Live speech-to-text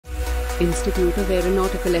Institute of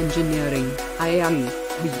Aeronautical Engineering, IARE,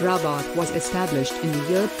 Hyderabad was established in the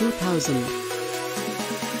year 2000.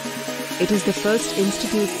 It is the first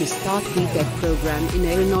institute to start B.Tech program in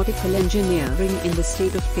aeronautical engineering in the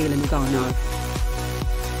state of Telangana,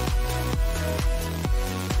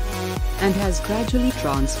 and has gradually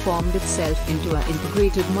transformed itself into an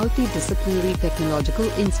integrated multidisciplinary technological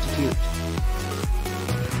institute.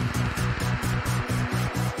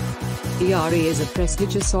 IARE is a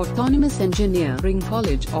prestigious autonomous engineering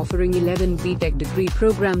college offering 11 B.Tech degree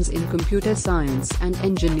programs in computer science and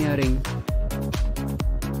engineering,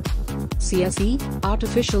 CSE,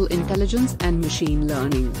 Artificial Intelligence and Machine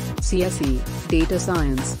Learning, CSE, Data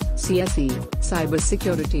Science, CSE,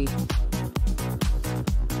 Cybersecurity,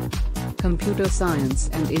 Computer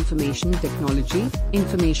Science and Information Technology,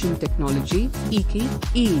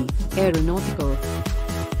 EKE, Aeronautical,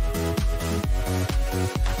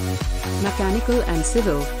 Mechanical and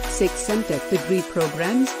Civil, 6 MTech degree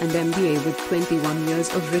programs and MBA with 21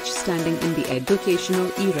 years of rich standing in the educational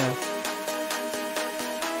era.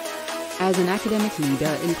 As an academic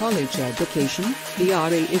leader in college education,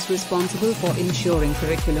 IARE is responsible for ensuring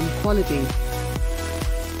curriculum quality,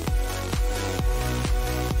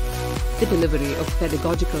 the delivery of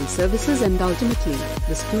pedagogical services and ultimately,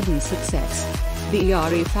 the student success. The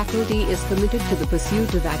IARE faculty is committed to the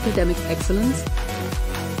pursuit of academic excellence,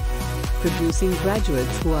 producing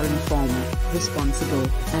graduates who are informed, responsible,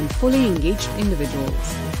 and fully engaged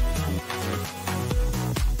individuals.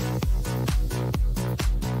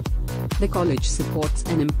 The college supports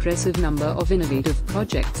an impressive number of innovative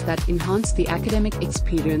projects that enhance the academic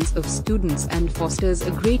experience of students and fosters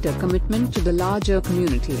a greater commitment to the larger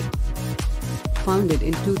community. Founded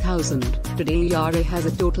in 2000, today IARE has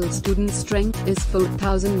a total student strength is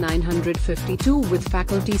 4,952 with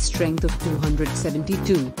faculty strength of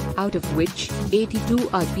 272, out of which 82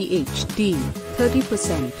 are PhD,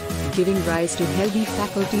 30%, giving rise to healthy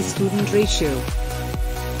faculty-student ratio.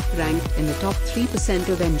 Ranked in the top 3%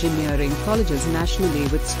 of engineering colleges nationally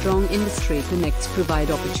with strong industry connects provide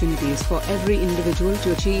opportunities for every individual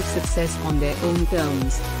to achieve success on their own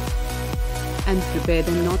terms, and prepare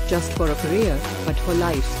them not just for a career, but for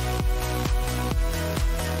life.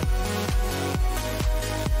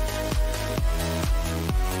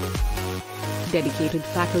 Dedicated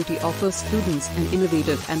faculty offer students an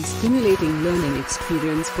innovative and stimulating learning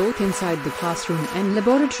experience both inside the classroom and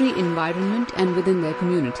laboratory environment and within their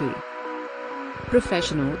community.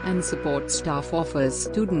 Professional and support staff offers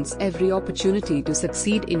students every opportunity to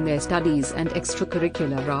succeed in their studies and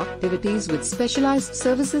extracurricular activities with specialized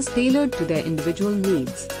services tailored to their individual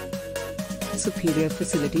needs. Superior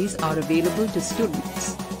facilities are available to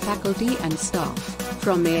students, faculty and staff,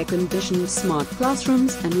 from air-conditioned smart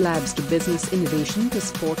classrooms and labs to business innovation to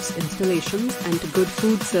sports installations and to good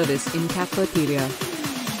food service in cafeteria.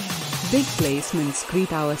 Big placements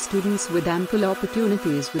greet our students with ample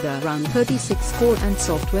opportunities with around 36 core and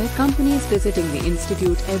software companies visiting the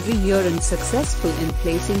institute every year and successful in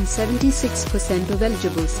placing 76% of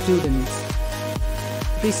eligible students.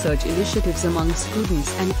 Research initiatives among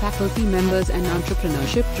students and faculty members and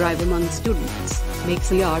entrepreneurship drive among students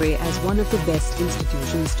makes IARE as one of the best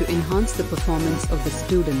institutions to enhance the performance of the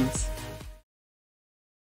students.